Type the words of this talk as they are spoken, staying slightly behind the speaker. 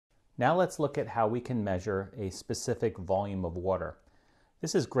Now let's look at how we can measure a specific volume of water.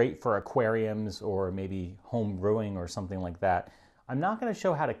 This is great for aquariums or maybe home brewing or something like that. I'm not going to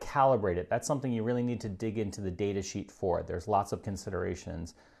show how to calibrate it. That's something you really need to dig into the data sheet for. There's lots of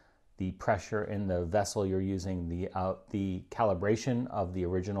considerations. The pressure in the vessel you're using, the calibration of the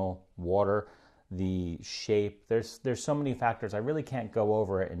original water, the shape. There's so many factors. I really can't go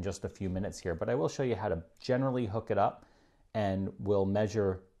over it in just a few minutes here, but I will show you how to generally hook it up, and we'll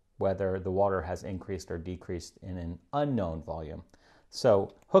measure whether the water has increased or decreased in an unknown volume.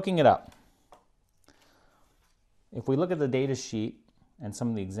 So hooking it up. If we look at the data sheet and some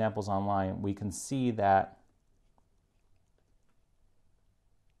of the examples online, we can see that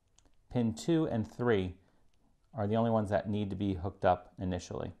pin 2 and 3 are the only ones that need to be hooked up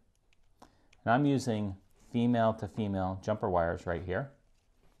initially. And I'm using female to female jumper wires right here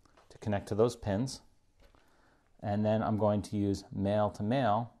to connect to those pins. And then I'm going to use male to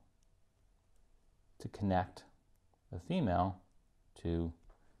male to connect the female to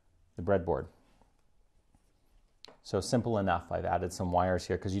the breadboard. So simple enough. I've added some wires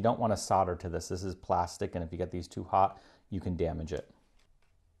here because you don't want to solder to this. This is plastic, and if you get these too hot, you can damage it.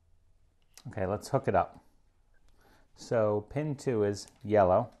 Okay, let's hook it up. So pin 2 is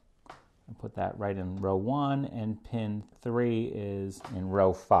yellow. I'll put that right in row 1, and pin 3 is in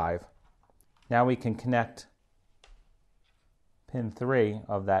row 5. Now we can connect pin 3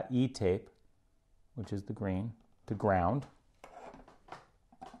 of that E-tape, which is the green, to ground.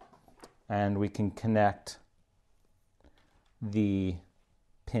 And we can connect the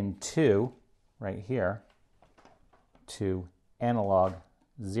pin 2 right here to analog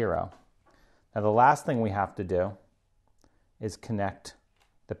 0. Now the last thing we have to do is connect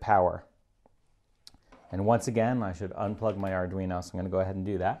the power. And once again, I should unplug my Arduino, so I'm going to go ahead and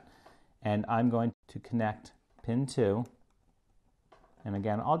do that. And I'm going to connect pin 2. And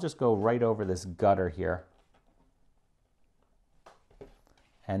again, I'll just go right over this gutter here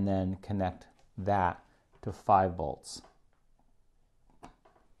and then connect that to 5 volts.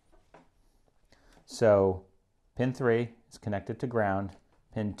 So pin 3 is connected to ground,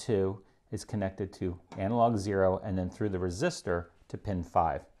 pin 2 is connected to analog 0, and then through the resistor to pin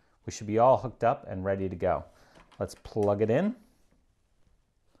 5. We should be all hooked up and ready to go. Let's plug it in.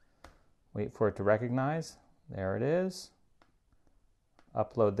 Wait for it to recognize. There it is.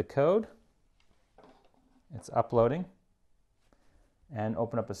 Upload the code. It's uploading. And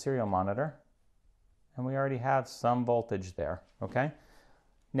open up a serial monitor. And we already have some voltage there, okay?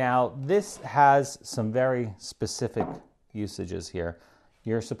 Now, this has some very specific usages here.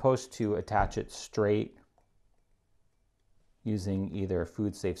 You're supposed to attach it straight using either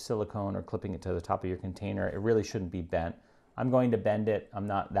food-safe silicone or clipping it to the top of your container. It really shouldn't be bent. I'm going to bend it. I'm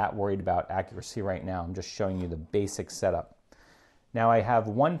not that worried about accuracy right now. I'm just showing you the basic setup. Now I have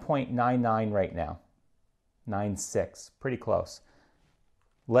 1.99 right now, 9.6, pretty close.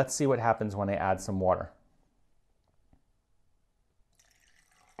 Let's see what happens when I add some water.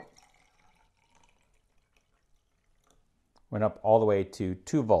 Went up all the way to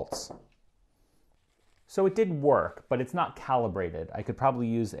 2 volts. So it did work, but it's not calibrated. I could probably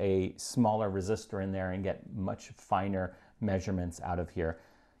use a smaller resistor in there and get much finer measurements out of here.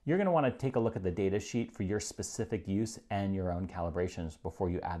 You're going to want to take a look at the data sheet for your specific use and your own calibrations before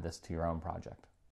you add this to your own project.